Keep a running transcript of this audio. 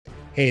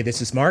Hey,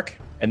 this is Mark.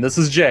 And this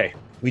is Jay.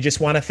 We just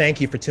want to thank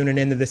you for tuning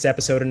into this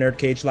episode of Nerd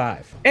Cage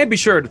Live. And be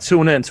sure to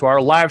tune in to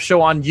our live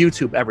show on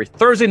YouTube every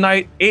Thursday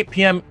night, 8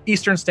 p.m.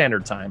 Eastern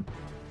Standard Time.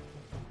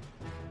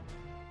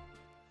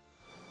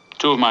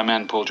 Two of my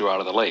men pulled you out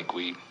of the lake.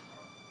 We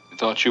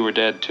thought you were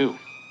dead, too.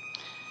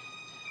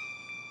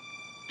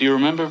 Do you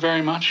remember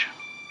very much?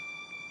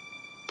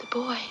 The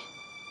boy.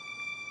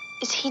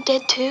 Is he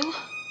dead, too?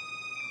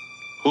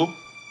 Who?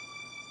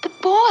 The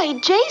boy,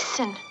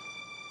 Jason.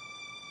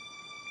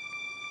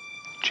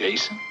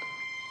 Jason?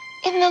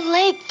 In the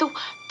lake, the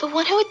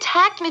one who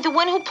attacked me, the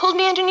one who pulled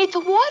me underneath the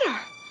water.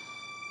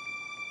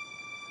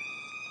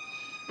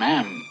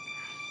 Ma'am,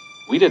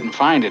 we didn't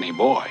find any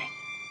boy.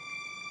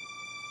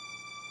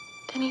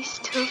 Then he's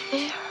still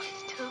there.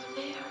 Still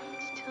there.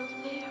 Still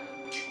there.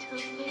 Still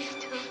there.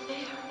 Still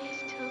there.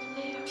 Still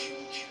there.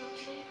 Still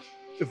there.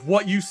 If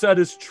what you said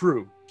is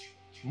true,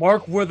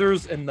 Mark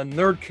Withers and the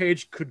Nerd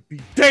Cage could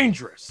be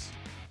dangerous.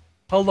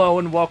 Hello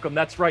and welcome.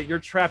 That's right, you're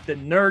trapped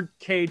in Nerd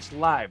Cage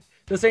Live.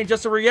 This ain't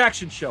just a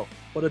reaction show,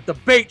 but a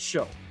debate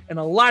show and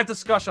a live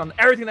discussion on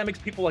everything that makes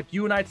people like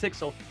you and I tick.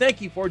 So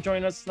thank you for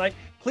joining us tonight.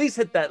 Please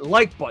hit that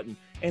like button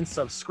and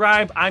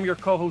subscribe. I'm your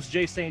co-host,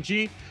 Jay St.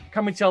 G,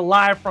 coming to you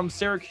live from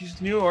Syracuse,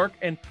 New York,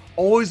 and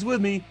always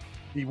with me,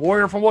 the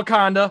warrior from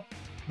Wakanda,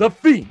 the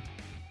Fiend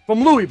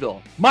from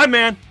Louisville, my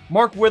man,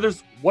 Mark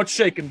Withers. What's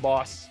shaking,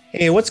 boss?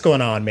 Hey, what's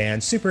going on,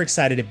 man? Super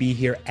excited to be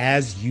here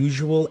as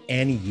usual.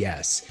 And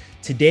yes,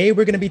 today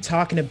we're going to be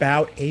talking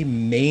about a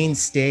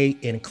mainstay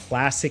in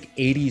classic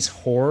 80s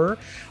horror,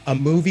 a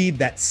movie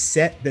that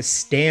set the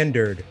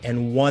standard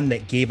and one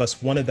that gave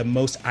us one of the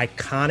most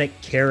iconic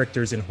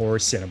characters in horror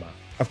cinema.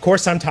 Of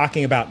course, I'm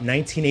talking about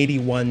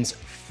 1981's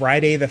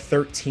Friday the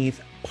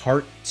 13th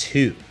Part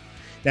 2.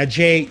 Now,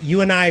 Jay,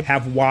 you and I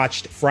have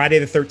watched Friday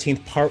the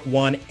 13th Part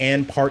 1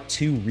 and Part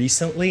 2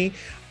 recently.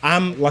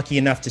 I'm lucky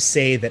enough to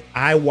say that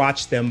I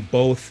watched them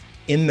both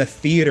in the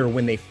theater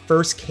when they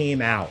first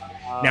came out.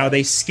 Now,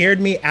 they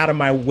scared me out of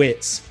my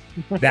wits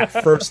that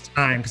first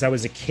time because I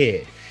was a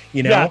kid,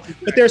 you know? Yeah,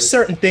 exactly. But there's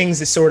certain things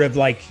that sort of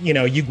like, you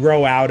know, you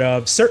grow out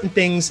of. Certain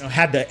things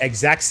had the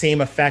exact same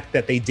effect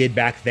that they did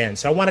back then.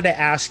 So I wanted to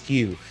ask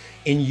you,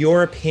 in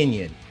your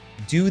opinion,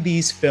 do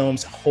these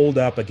films hold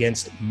up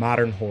against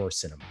modern horror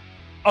cinema?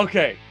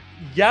 Okay,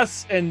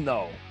 yes and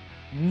no.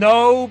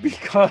 No,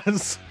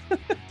 because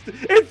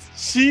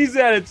it's cheese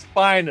at its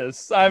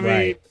finest. I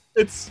mean,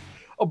 It's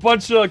a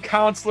bunch of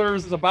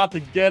counselors about to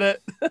get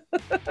it.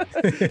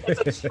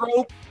 It's a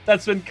trope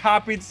that's been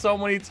copied so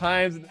many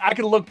times. I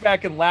can look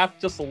back and laugh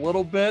just a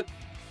little bit.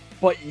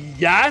 But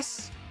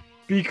yes,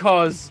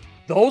 because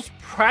those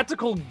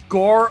practical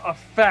gore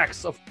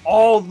effects of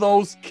all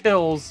those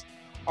kills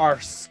are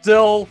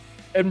still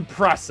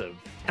impressive.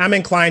 I'm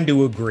inclined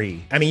to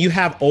agree. I mean, you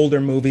have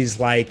older movies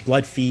like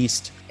Blood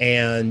Feast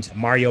and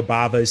Mario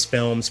Bava's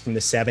films from the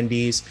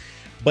 70s,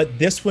 but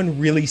this one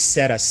really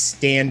set a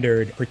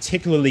standard,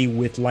 particularly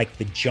with like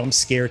the jump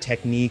scare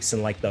techniques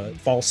and like the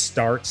false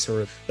starts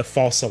or the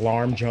false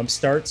alarm jump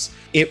starts.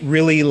 It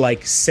really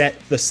like set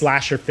the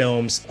slasher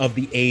films of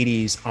the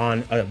 80s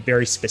on a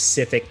very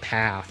specific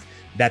path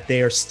that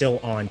they are still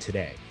on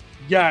today.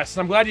 Yes,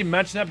 and I'm glad you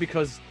mentioned that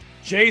because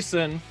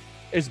Jason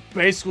is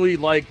basically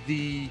like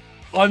the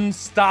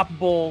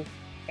unstoppable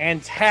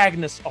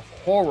antagonist of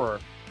horror,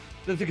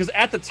 because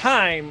at the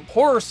time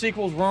horror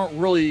sequels weren't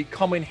really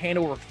coming hand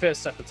over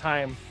fist at the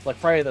time like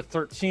Friday the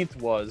 13th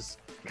was.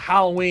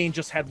 Halloween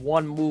just had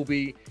one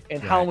movie,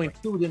 and Halloween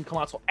 2 didn't come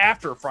out until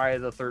after Friday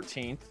the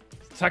 13th.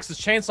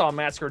 Texas Chainsaw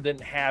Massacre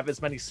didn't have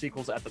as many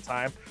sequels at the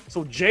time,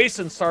 so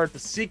Jason started the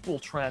sequel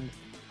trend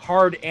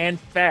hard and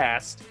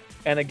fast,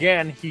 and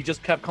again he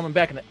just kept coming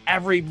back, and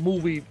every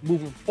movie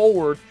moving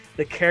forward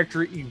the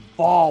character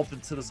evolved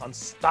into this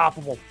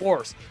unstoppable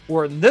force,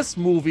 where in this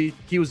movie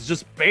he was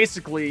just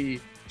basically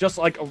just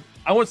like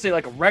I wouldn't say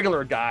like a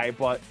regular guy,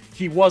 but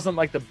he wasn't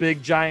like the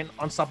big giant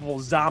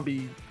unstoppable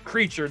zombie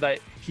creature that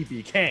he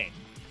became.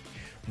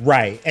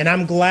 Right. And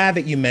I'm glad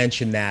that you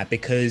mentioned that,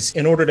 because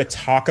in order to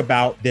talk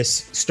about this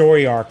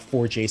story arc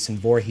for Jason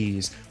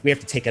Voorhees, we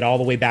have to take it all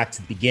the way back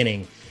to the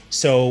beginning.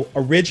 So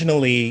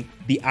originally,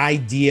 the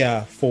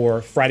idea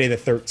for Friday the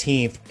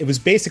 13th, it was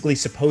basically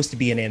supposed to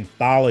be an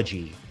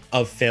anthology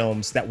of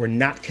films that were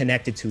not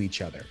connected to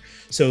each other.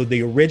 So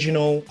the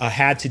original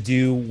had to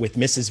do with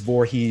Mrs.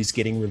 Voorhees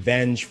getting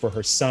revenge for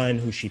her son,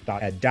 who she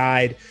thought had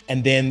died.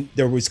 And then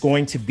there was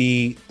going to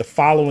be, the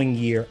following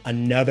year,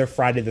 another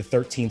Friday the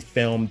 13th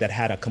film that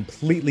had a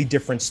completely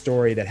different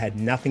story that had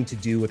nothing to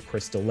do with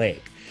Crystal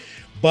Lake.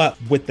 But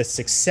with the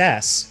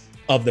success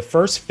of the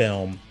first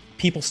film,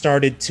 people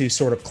started to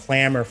sort of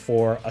clamor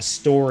for a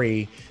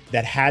story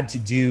that had to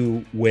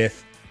do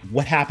with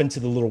what happened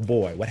to the little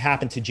boy, what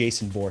happened to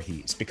Jason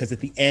Voorhees, because at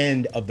the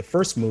end of the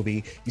first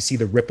movie, you see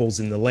the ripples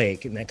in the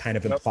lake, and that kind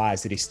of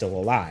implies that he's still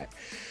alive.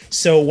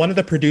 So one of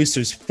the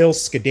producers, Phil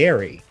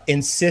Scuderi,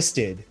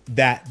 insisted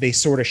that they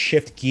sort of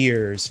shift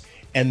gears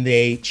and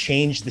they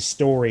change the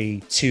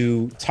story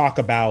to talk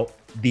about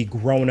the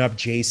grown-up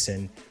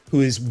Jason who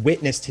has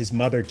witnessed his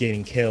mother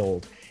getting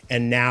killed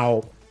and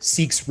now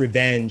seeks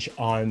revenge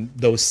on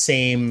those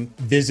same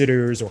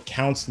visitors or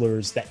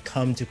counselors that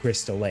come to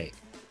Crystal Lake.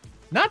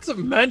 Not to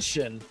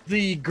mention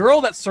the girl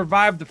that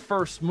survived the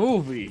first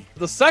movie.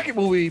 The second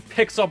movie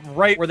picks up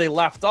right where they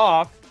left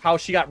off, how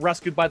she got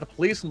rescued by the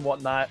police and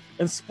whatnot.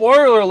 And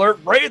spoiler alert,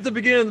 right at the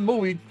beginning of the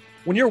movie,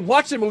 when you're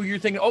watching the movie, you're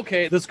thinking,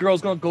 okay, this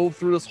girl's going to go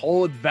through this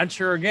whole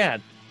adventure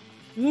again.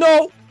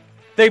 No,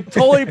 they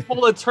totally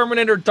pulled a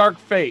Terminator Dark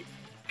Fate.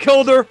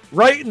 Killed her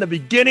right in the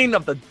beginning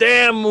of the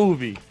damn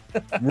movie.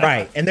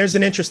 Right. And there's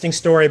an interesting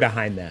story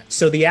behind that.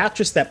 So the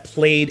actress that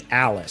played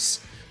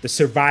Alice, the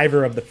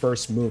survivor of the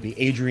first movie,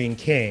 Adrienne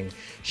King,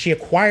 she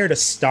acquired a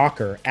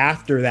stalker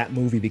after that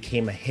movie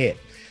became a hit.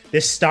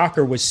 This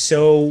stalker was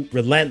so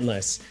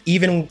relentless,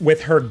 even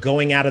with her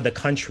going out of the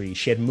country.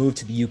 She had moved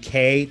to the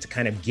UK to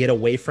kind of get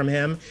away from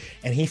him,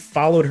 and he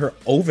followed her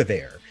over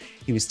there.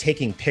 He was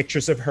taking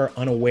pictures of her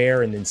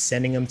unaware and then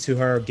sending them to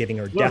her, giving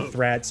her death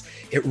threats.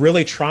 It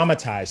really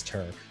traumatized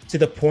her to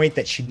the point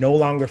that she no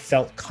longer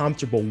felt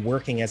comfortable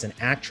working as an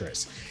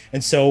actress.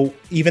 And so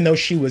even though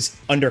she was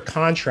under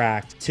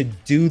contract to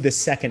do the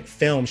second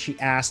film, she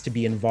asked to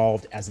be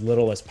involved as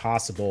little as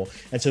possible.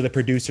 And so the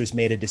producers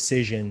made a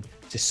decision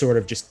to sort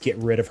of just get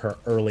rid of her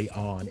early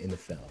on in the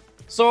film.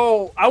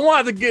 So I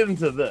wanted to get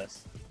into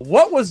this.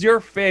 What was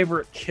your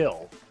favorite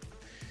kill?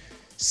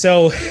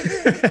 So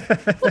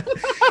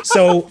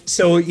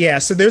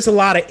there's a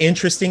lot of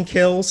interesting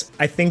kills.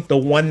 I think the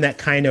one that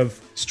kind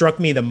of struck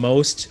me the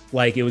most,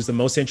 like it was the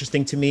most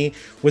interesting to me,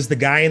 was the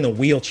guy in the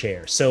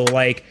wheelchair. So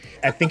like,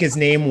 I think his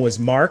name was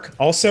Mark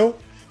also.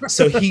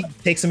 So he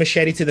takes a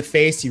machete to the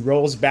face, he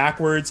rolls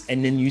backwards,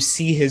 and then you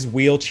see his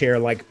wheelchair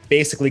like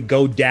basically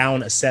go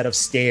down a set of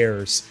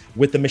stairs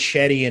with the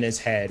machete in his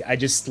head. I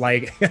just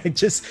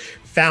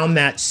found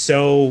that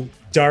so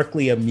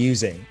darkly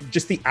amusing.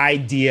 Just the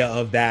idea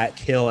of that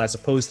kill, as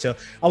opposed to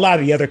a lot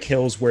of the other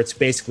kills where it's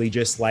basically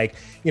just like,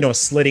 you know, a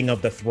slitting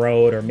of the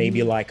throat or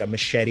maybe like a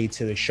machete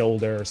to the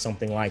shoulder or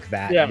something like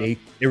that. Yeah.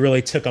 It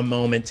really took a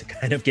moment to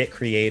kind of get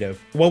creative.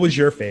 What was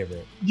your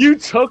favorite? You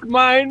took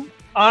mine.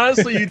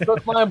 Honestly, you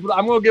took mine, but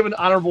I'm going to give an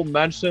honorable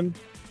mention.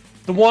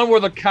 The one where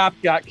the cop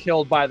got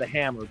killed by the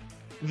hammer.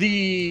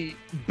 The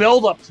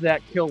build up to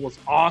that kill was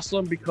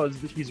awesome because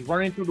he's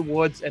running through the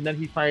woods and then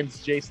he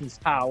finds Jason's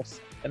house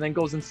and then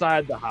goes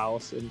inside the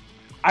house. And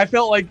I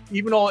felt like,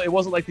 even though it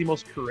wasn't like the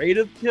most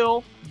creative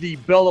kill, the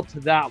build up to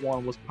that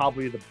one was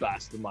probably the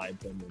best in my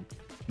opinion.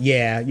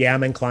 Yeah,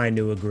 I'm inclined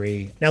to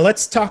agree. Now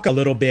let's talk a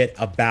little bit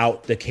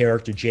about the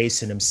character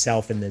Jason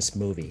himself in this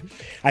movie.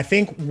 I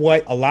think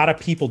what a lot of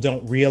people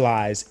don't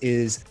realize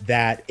is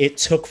that it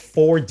took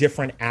 4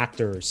 different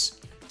actors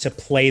to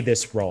play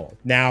this role.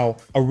 Now,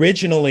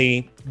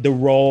 originally, the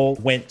role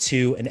went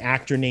to an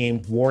actor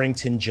named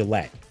Warrington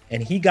Gillette,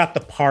 and he got the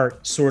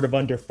part sort of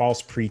under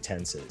false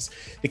pretenses.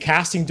 The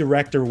casting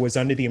director was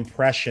under the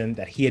impression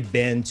that he had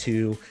been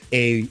to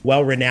a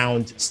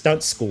well-renowned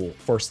stunt school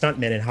for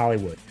stuntmen in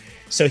Hollywood.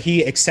 So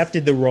he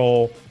accepted the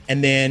role,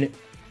 and then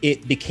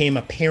it became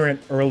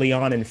apparent early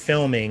on in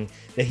filming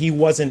that he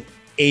wasn't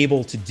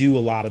able to do a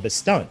lot of the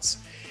stunts.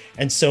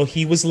 And so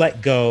he was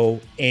let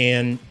go,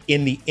 and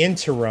in the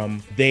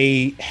interim,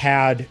 they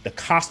had the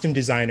costume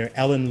designer,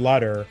 Ellen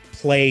Lutter,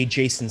 play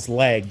Jason's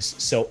legs.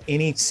 So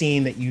any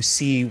scene that you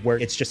see where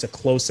it's just a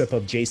close-up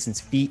of Jason's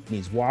feet and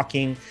he's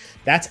walking,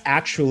 that's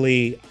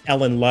actually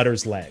Ellen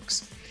Lutter's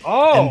legs.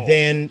 Oh. And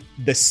then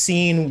the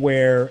scene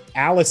where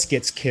Alice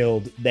gets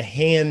killed, the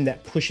hand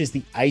that pushes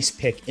the ice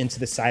pick into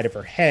the side of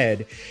her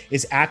head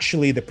is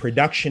actually the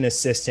production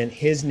assistant.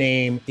 His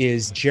name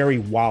is Jerry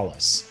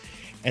Wallace.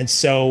 And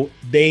so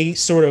they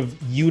sort of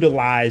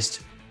utilized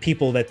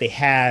people that they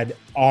had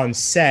on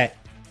set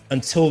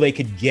until they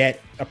could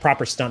get a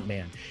proper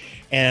stuntman.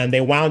 And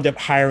they wound up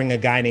hiring a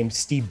guy named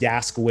Steve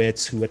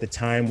Daskowitz, who at the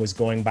time was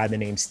going by the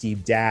name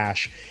Steve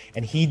Dash.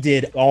 And he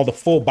did all the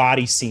full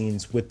body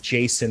scenes with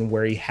Jason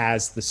where he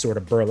has the sort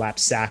of burlap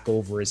sack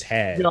over his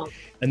head. Yeah.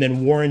 And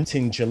then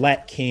Warrington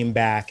Gillette came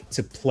back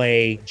to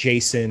play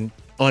Jason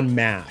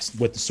unmasked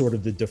with sort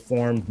of the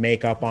deformed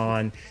makeup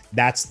on.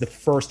 That's the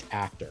first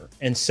actor.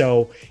 And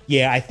so,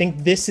 yeah, I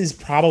think this is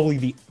probably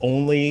the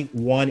only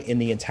one in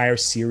the entire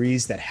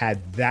series that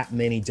had that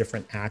many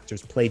different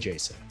actors play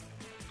Jason.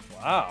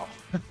 Wow.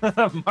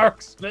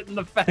 Mark spitting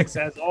the facts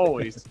as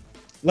always.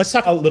 Let's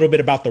talk a little bit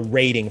about the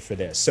rating for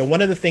this. So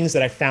one of the things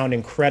that I found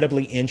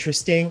incredibly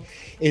interesting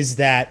is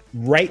that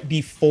right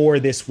before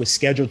this was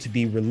scheduled to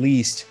be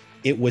released,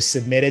 it was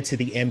submitted to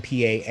the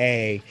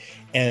MPAA,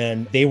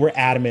 and they were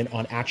adamant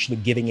on actually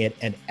giving it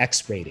an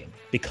X rating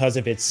because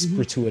of its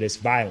gratuitous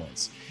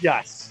violence.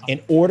 Yes.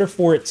 In order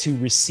for it to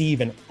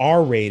receive an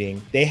R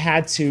rating, they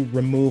had to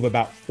remove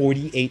about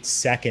 48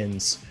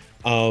 seconds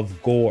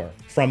of gore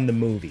from the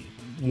movie.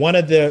 One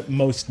of the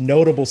most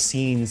notable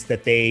scenes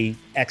that they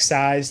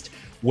excised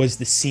was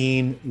the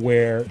scene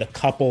where the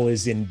couple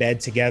is in bed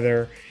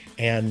together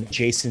and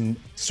Jason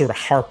sort of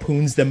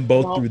harpoons them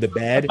both through the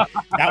bed.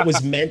 That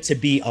was meant to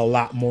be a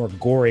lot more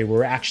gory.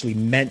 We're actually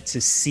meant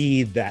to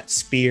see that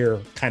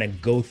spear kind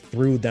of go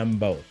through them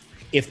both.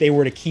 If they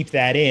were to keep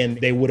that in,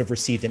 they would have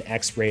received an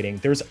X rating.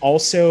 There's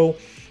also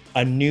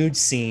a nude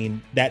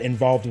scene that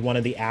involved one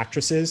of the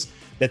actresses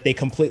that they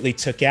completely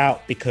took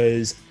out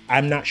because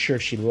I'm not sure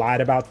if she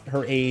lied about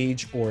her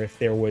age or if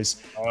there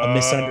was a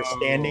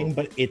misunderstanding,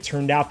 but it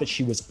turned out that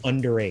she was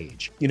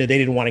underage. You know, they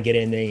didn't want to get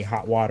in any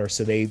hot water,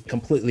 so they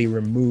completely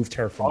removed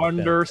her from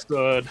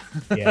Understood. the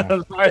film. Yeah.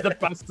 That's probably the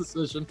best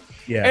decision.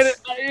 Yes.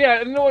 And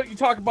and you know what, you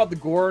talk about the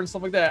gore and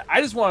stuff like that.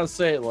 I just want to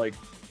say, like,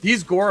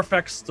 these gore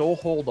effects still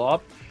hold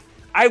up.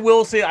 I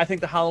will say I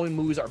think the Halloween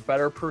movies are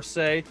better per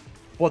se,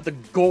 but the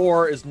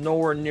gore is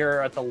nowhere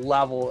near at the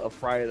level of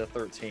Friday the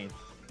 13th.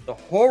 The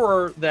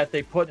horror that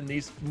they put in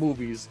these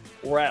movies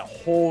were at a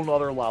whole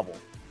nother level.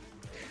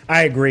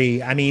 I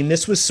agree. I mean,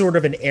 this was sort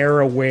of an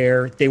era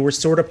where they were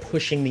sort of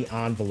pushing the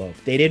envelope.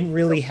 They didn't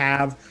really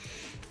have,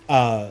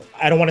 I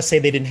don't want to say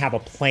they didn't have a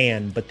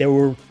plan, but they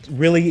were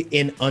really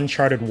in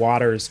uncharted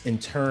waters in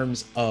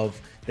terms of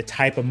the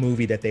type of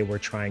movie that they were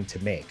trying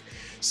to make.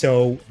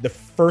 So the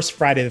first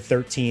Friday the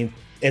 13th,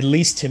 at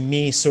least to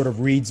me, sort of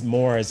reads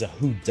more as a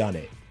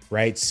whodunit.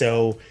 Right.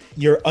 So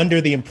you're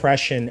under the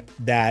impression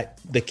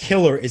that the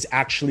killer is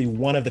actually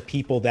one of the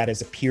people that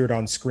has appeared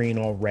on screen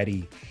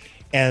already.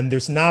 And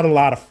there's not a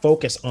lot of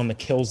focus on the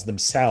kills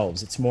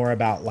themselves. It's more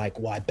about like,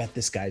 well, I bet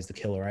this guy's the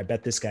killer. I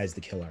bet this guy's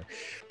the killer.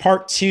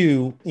 Part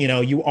two, you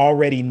know, you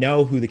already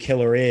know who the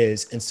killer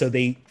is. And so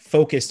they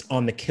focused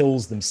on the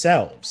kills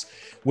themselves,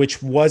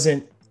 which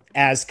wasn't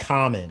as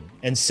common.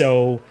 And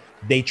so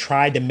they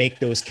tried to make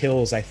those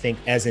kills, I think,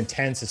 as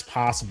intense as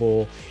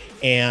possible.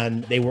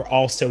 And they were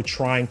also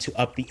trying to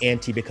up the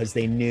ante because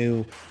they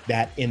knew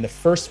that in the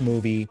first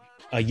movie,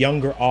 a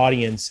younger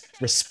audience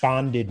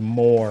responded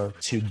more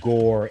to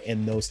gore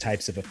and those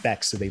types of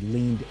effects. So they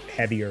leaned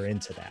heavier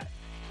into that.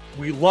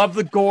 We love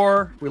the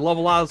gore. We love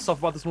a lot of stuff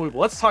about this movie. But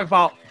let's talk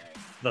about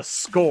the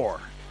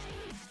score.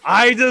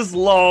 I just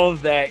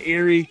love that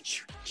eerie.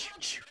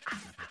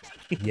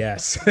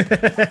 Yes.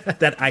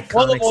 That iconic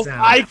One of the most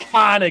sound.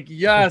 iconic,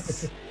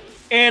 yes.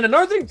 And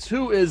another thing,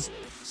 too, is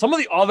some of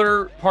the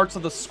other parts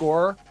of the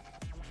score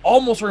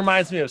almost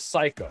reminds me of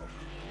Psycho.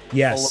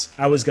 Yes,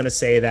 I was going to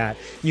say that.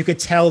 You could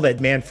tell that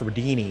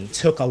Manfredini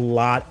took a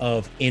lot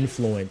of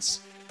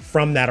influence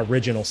from that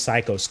original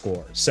Psycho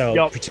score.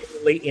 So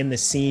particularly in the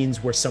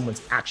scenes where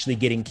someone's actually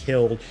getting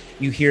killed,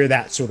 you hear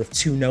that sort of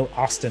two-note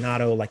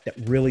ostinato, like that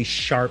really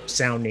sharp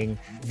sounding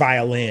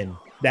violin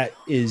that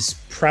is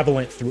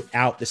prevalent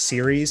throughout the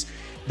series.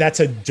 That's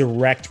a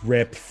direct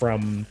rip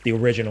from the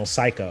original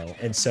Psycho.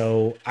 And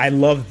so I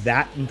love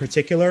that in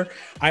particular.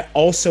 I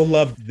also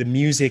love the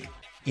music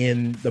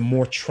in the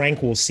more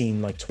tranquil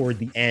scene, like toward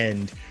the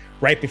end,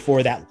 right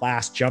before that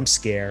last jump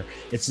scare.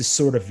 It's this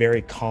sort of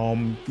very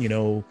calm, you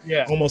know,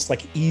 almost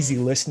like easy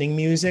listening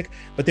music,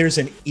 but there's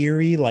an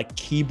eerie like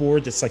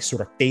keyboard that's like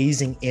sort of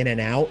phasing in and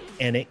out.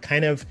 And it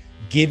kind of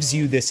gives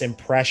you this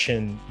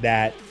impression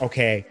that,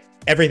 okay,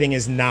 everything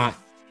is not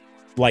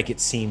like it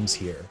seems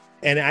here.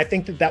 And I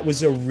think that that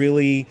was a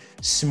really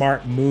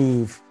smart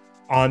move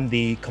on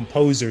the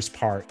composer's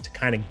part to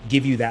kind of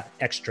give you that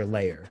extra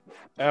layer.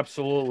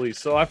 Absolutely.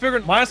 So I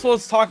figured might as well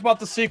let's talk about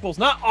the sequels.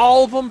 Not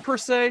all of them per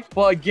se,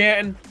 but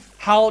again,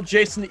 how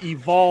Jason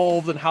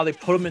evolved and how they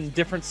put him in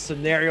different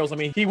scenarios. I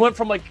mean, he went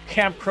from like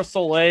Camp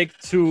Crystal Lake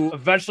to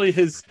eventually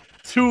his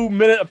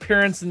 2-minute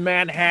appearance in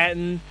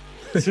Manhattan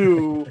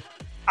to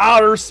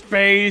outer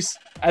space,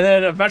 and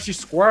then eventually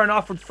squaring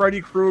off with Freddy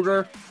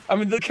Krueger. I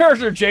mean, the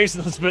character of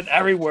Jason has been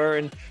everywhere.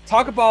 And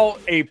talk about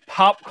a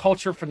pop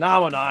culture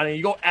phenomenon. And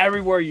you go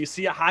everywhere. You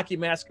see a hockey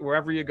mask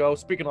wherever you go.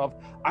 Speaking of,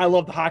 I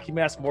love the hockey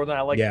mask more than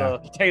I like the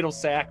potato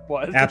sack.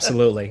 But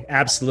Absolutely.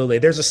 Absolutely.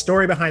 There's a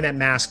story behind that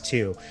mask,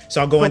 too. So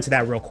I'll go into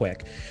that real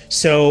quick.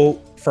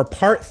 So for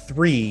part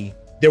 3,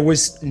 there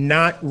was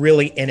not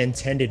really an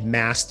intended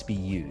mask to be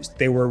used.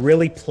 They were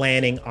really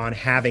planning on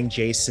having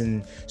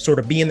Jason sort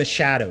of be in the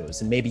shadows,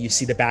 and maybe you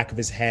see the back of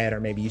his head, or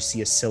maybe you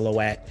see a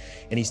silhouette,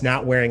 and he's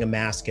not wearing a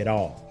mask at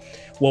all.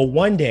 Well,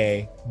 one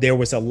day there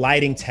was a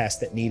lighting test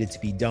that needed to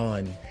be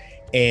done,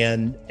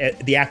 and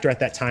the actor at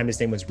that time, his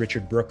name was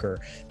Richard Brooker.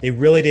 They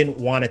really didn't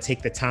want to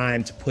take the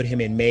time to put him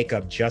in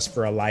makeup just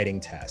for a lighting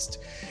test.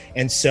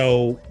 And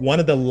so one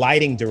of the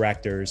lighting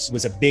directors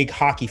was a big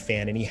hockey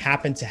fan, and he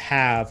happened to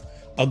have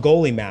a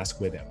goalie mask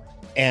with him.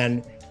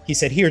 And he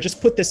said, here,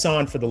 just put this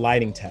on for the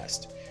lighting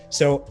test.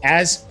 So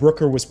as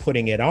Brooker was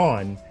putting it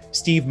on,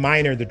 Steve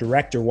Miner, the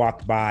director,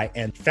 walked by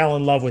and fell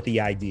in love with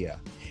the idea.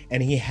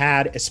 And he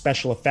had a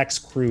special effects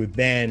crew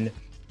then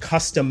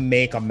custom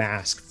make a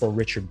mask for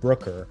Richard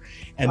Brooker.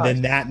 And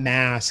then that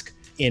mask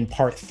in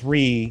part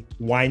 3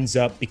 winds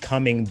up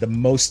becoming the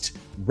most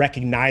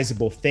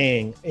recognizable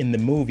thing in the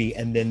movie.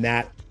 And then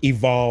that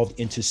evolved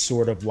into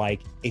sort of like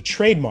a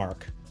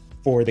trademark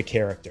for the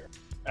character.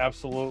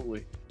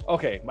 Absolutely.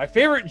 Okay, my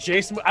favorite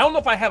Jason, I don't know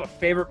if I have a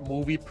favorite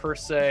movie per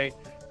se,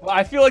 but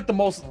I feel like the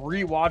most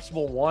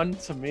rewatchable one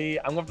to me,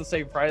 I'm going to have to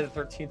say Friday the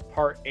 13th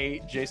Part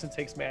 8, Jason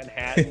Takes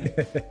Manhattan.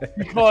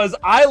 Because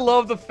I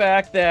love the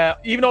fact that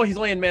even though he's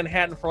only in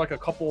Manhattan for like a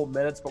couple of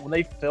minutes, but when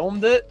they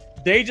filmed it,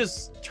 they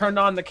just turned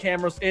on the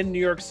cameras in New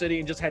York City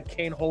and just had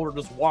Kane Hodder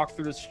just walk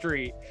through the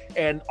street.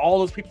 And all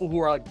those people who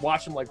are like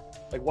watching like,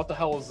 like, what the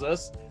hell is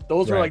this?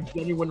 Those were Right. like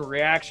genuine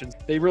reactions.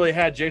 They really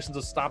had Jason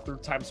just stop through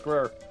Times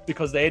Square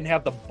because they didn't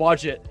have the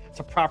budget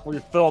to properly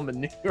film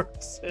in New York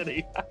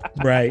City.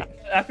 Right.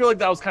 I feel like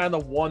that was kind of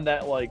the one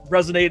that like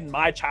resonated in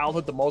my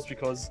childhood the most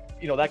because,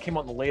 you know, that came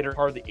out in the later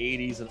part of the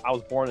 80s and I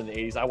was born in the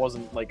 80s. I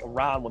wasn't like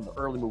around when the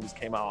early movies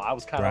came out. I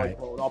was kind of Right. like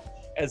growing up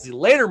as the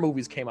later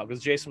movies came out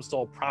because Jason was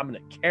still a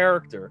prominent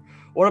character.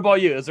 What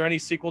about you? Is there any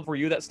sequel for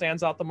you that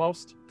stands out the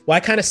most? Well, I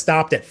kind of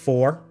stopped at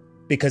 4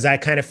 because I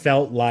kind of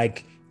felt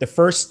like the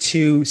first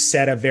 2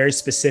 set a very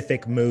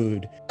specific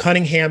mood.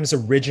 Cunningham's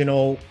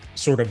original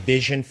sort of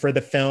vision for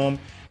the film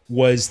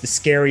was the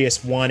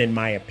scariest one, in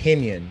my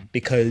opinion,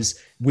 because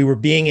we were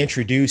being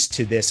introduced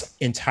to this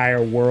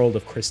entire world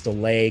of Crystal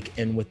Lake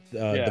and with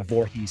the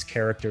Voorhees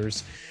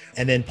characters.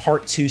 And then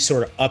part 2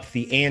 sort of upped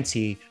the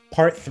ante.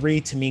 Part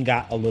 3 to me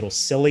got a little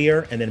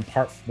sillier, and then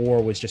part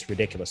 4 was just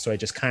ridiculous. So I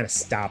just kind of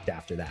stopped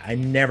after that. I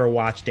never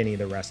watched any of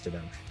the rest of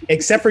them,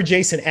 except for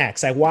Jason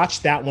X. I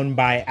watched that one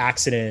by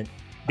accident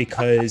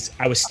because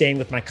I was staying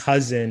with my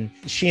cousin.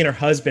 She and her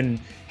husband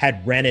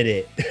had rented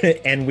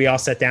it, and we all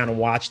sat down and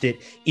watched it,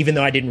 even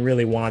though I didn't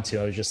really want to.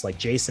 I was just like,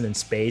 Jason in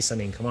space? I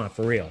mean, come on,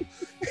 for real.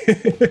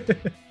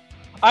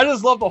 I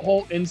just love the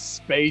whole in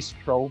space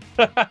trope.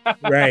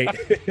 Right.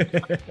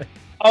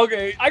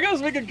 Okay, I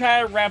guess we can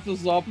kind of wrap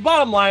this up.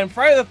 Bottom line,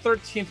 Friday the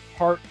 13th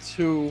Part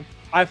 2,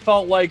 I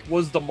felt like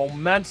was the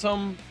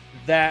momentum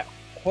that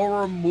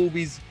horror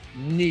movies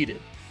needed.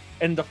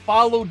 And to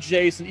follow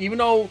Jason, even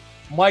though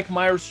Mike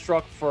Myers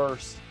struck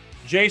first,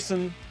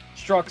 Jason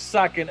struck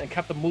second and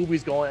kept the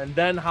movies going, and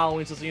then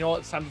Halloween says, you know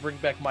what, it's time to bring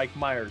back Mike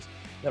Myers.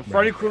 Then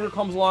Freddy Krueger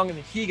comes along and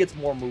he gets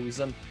more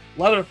movies, and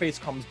Leatherface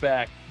comes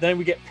back. Then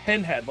we get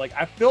Pinhead. Like,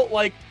 I felt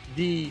like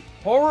the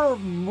horror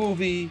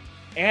movie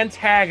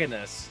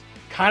antagonist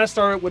kind of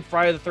started with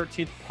Friday the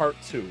 13th Part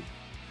 2,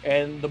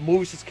 and the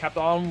movies just kept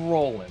on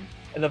rolling,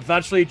 and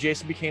eventually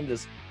Jason became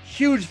this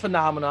huge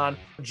phenomenon.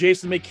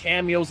 Jason made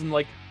cameos in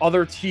like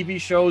other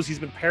TV shows. He's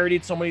been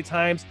parodied so many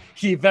times.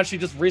 He eventually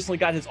just recently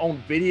got his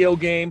own video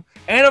game,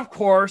 and of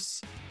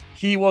course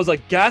he was a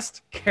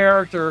guest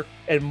character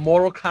in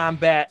Mortal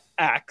Kombat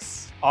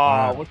X.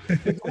 Wow.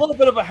 It's a little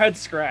bit of a head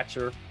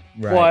scratcher,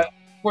 Right. but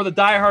for the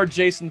diehard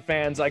Jason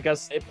fans, I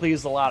guess it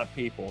pleased a lot of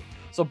people.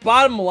 So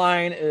bottom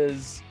line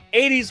is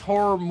 80s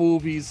horror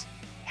movies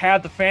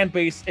had the fan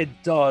base it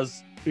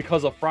does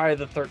because of Friday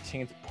the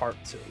 13th Part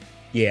 2.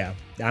 Yeah,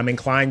 I'm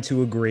inclined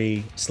to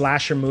agree.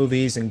 Slasher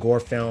movies and gore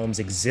films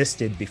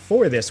existed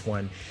before this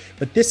one,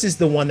 but this is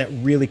the one that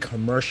really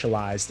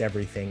commercialized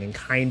everything and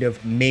kind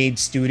of made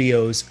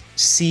studios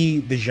see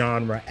the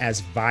genre as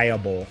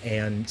viable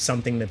and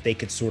something that they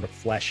could sort of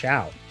flesh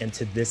out. And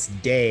to this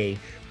day,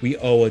 we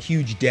owe a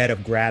huge debt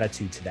of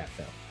gratitude to that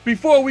film.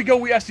 Before we go,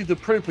 we ask you to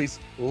pretty please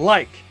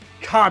like,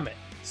 comment,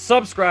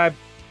 subscribe,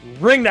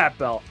 ring that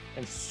bell,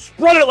 and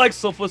spread it like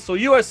syphilis. So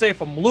USA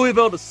from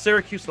Louisville to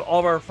Syracuse to all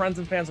of our friends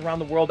and fans around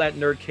the world at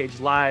Nerd Cage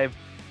Live.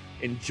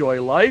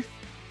 Enjoy life,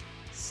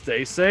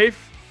 stay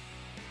safe,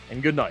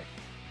 and good night.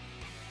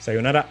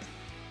 Sayonara.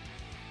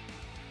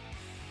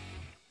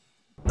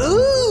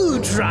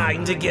 Ooh,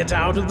 trying to get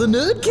out of the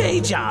nerd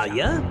cage, are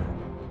ya?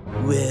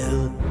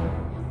 Well,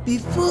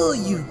 before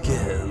you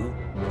go,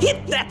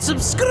 hit that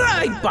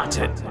subscribe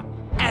button.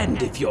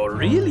 And if you're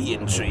really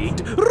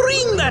intrigued,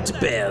 ring that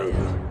bell.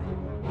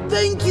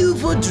 Thank you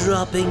for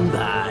dropping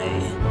by.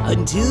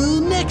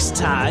 Until next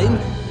time,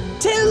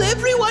 tell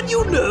everyone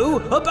you know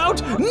about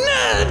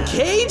Nerd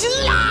Cage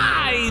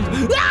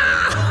Live!